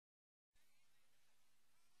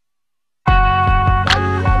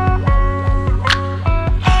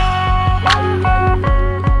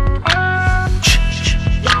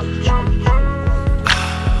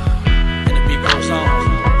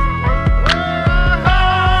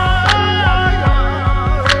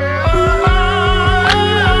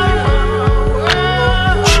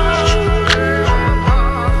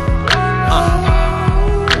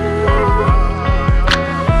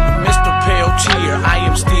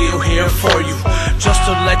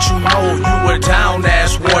let you know you a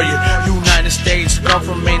down-ass warrior. United States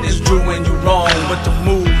government is doing you wrong, but the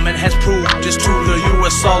movement has proved this to the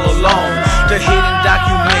U.S. all along. The hidden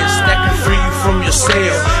documents that can free you from your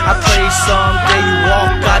cell. I pray someday you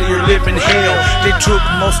walk out of your living hell. They took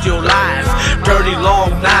most of your life, dirty long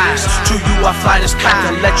knives. To you I fly this kite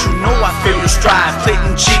to let you know I feel your strive.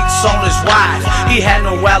 Clinton cheats on his wife, he had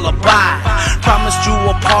no alibi. Promised you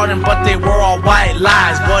a pardon, but they were all white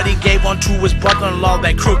lies. But he gave one to his brother-in-law,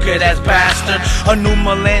 that crooked-ass bastard. A new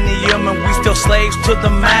millennium and we still slaves to the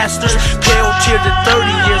masters. Pale tear to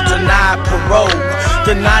 30 years, denied parole.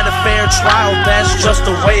 Denied a fair trial, that's just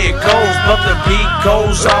the way it goes. But the beat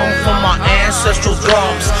goes on from our ancestral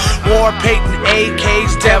drums. War painting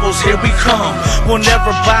AKs, devils, here we come. We'll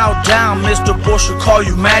never bow down, Mr. Bush will call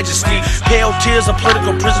you majesty. Pale tears, a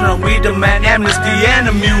political prisoner, we demand amnesty and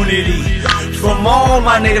immunity from all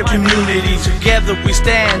my native communities. Together we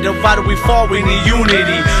stand, divided we fall, we need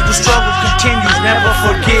unity. The struggle continues, never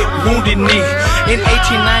forget Wounded Knee. In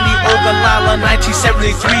 1890, Ogallala,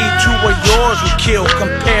 1973, two of yours were killed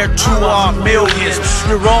compared to our millions.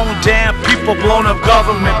 Your own damn people blown up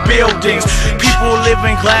government buildings. People live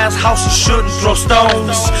in glass houses, shouldn't throw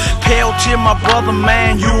stones. Pale tear, my brother,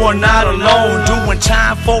 man, you are not alone. Doing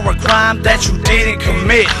time for a crime that you didn't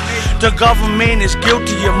commit. The government is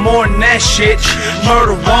guilty of more than that shit.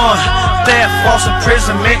 Murder one, theft, false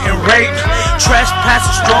imprisonment and rape,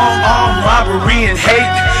 trespassing, strong arm robbery and hate,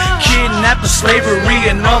 kidnapping, slavery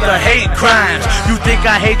and other hate crimes. You think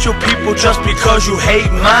I hate your people just because you hate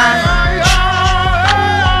mine?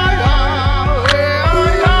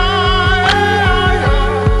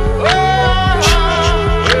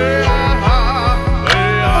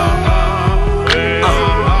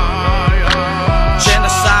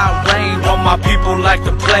 My people like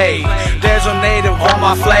to play. There's a native on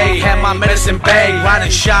my flag, had my medicine bag,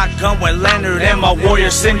 riding shotgun with Leonard and my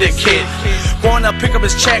warrior syndicate. Going to pick up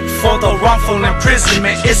his check for the wrongful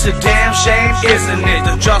imprisonment. It's a damn shame, isn't it?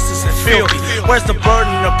 The justice is filthy. Where's the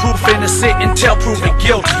burden of proof? Innocent until proven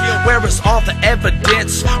guilty. Where is all the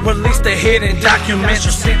evidence? Release the hidden documents.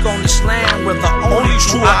 You sleep on this land, we're the only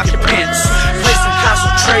true occupants. Placed in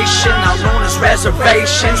concentration, now known as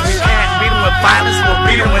reservations. We can't beat them with violence, we'll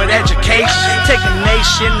beat them with education. Take a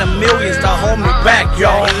nation of millions to hold me back,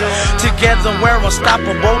 y'all. Together we're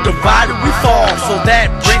unstoppable, divided we fall. So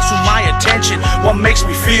that brings to my attention what makes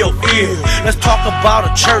me feel ill. Let's talk about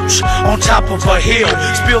a church on top of a hill.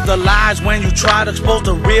 Spill the lies when you try to expose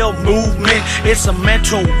the real movement. It's a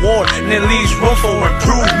mental war and it leaves room for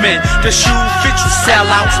improvement. The shoe fits you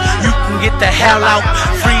sellouts, you can get the hell out.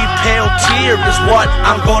 Free Pale tear is what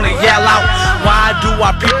I'm gonna yell out. Why do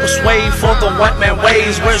our people sway for the white man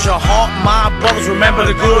ways? Where's your heart, my brothers? Remember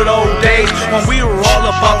the good old days when we were all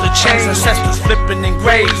about the chains, ancestors flipping in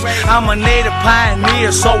graves. I'm a native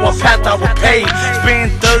pioneer, so a path I will pave. It's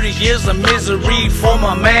been 30 years of misery for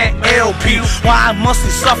my man LP. Why must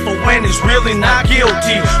he suffer when he's really not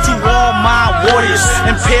guilty? To all my warriors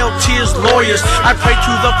and Pale Tears lawyers, I pray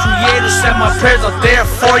to the Creator, send my prayers out there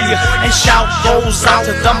for you. And shout goes out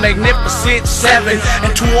to the Magnificent Seven,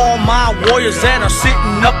 and to all my warriors that are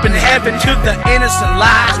sitting up in heaven, to the innocent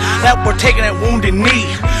lives that were taken at Wounded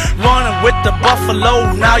Knee. Running with the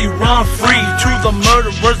buffalo, now you run free. To the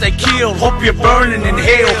murderers they killed, hope you're burning in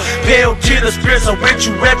hell. Pale tear, the spirits are with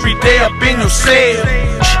you every day up in your cell.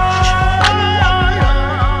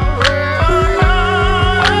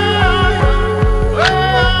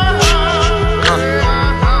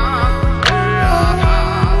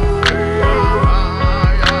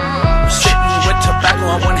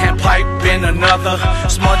 Another,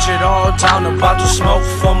 smudge it all down, about to smoke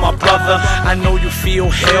for my brother. I know you feel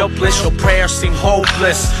helpless, your prayers seem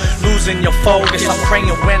hopeless, losing your focus. I'm praying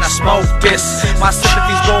when I smoke this. My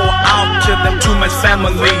sympathies go out to them too many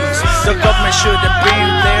families. The government should have been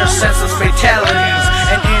there, senseless fatalities.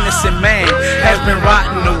 An innocent man has been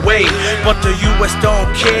rotting away, but the U.S.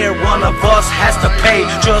 don't care, one of us has to pay.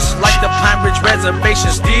 Just like the Pine Ridge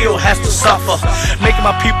Reservation still has to suffer, making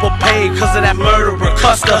my people pay cause of that murderer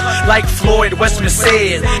Custer. Like Floyd Westman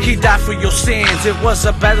said, he died for your sins. It was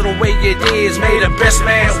a battle the way it is, made the best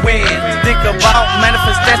man win. Think about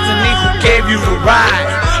Manifest Destiny, who gave you the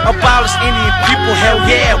right. Abolish Indian people, hell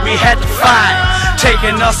yeah, we had to fight.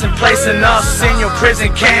 Taking us and placing us in your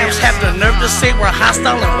prison camps. Have the nerve to say we're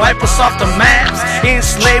hostile and wipe us off the maps.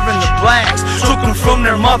 Enslaving the blacks, took them from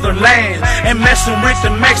their motherland, and messing with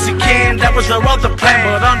the Mexican, that was their other plan.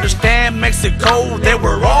 But understand Mexico, they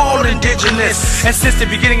were all indigenous. And since the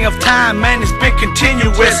beginning of time, man, it's been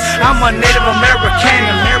continuous. I'm a Native American,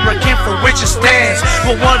 American for which it stands.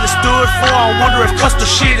 But what it stood for, I wonder if Custer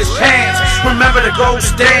shit his pants. Remember the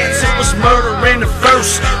ghost dance, it was murder in the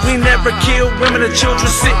verse. We never killed women and children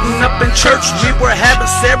sitting up in church. We were having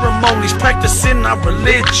ceremonies, practicing our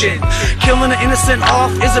religion. Killing the innocent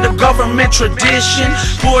off, is it a government tradition?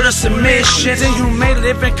 Border submissions, inhumane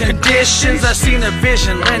living conditions. I seen a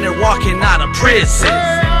vision, Leonard walking out of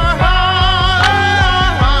prison.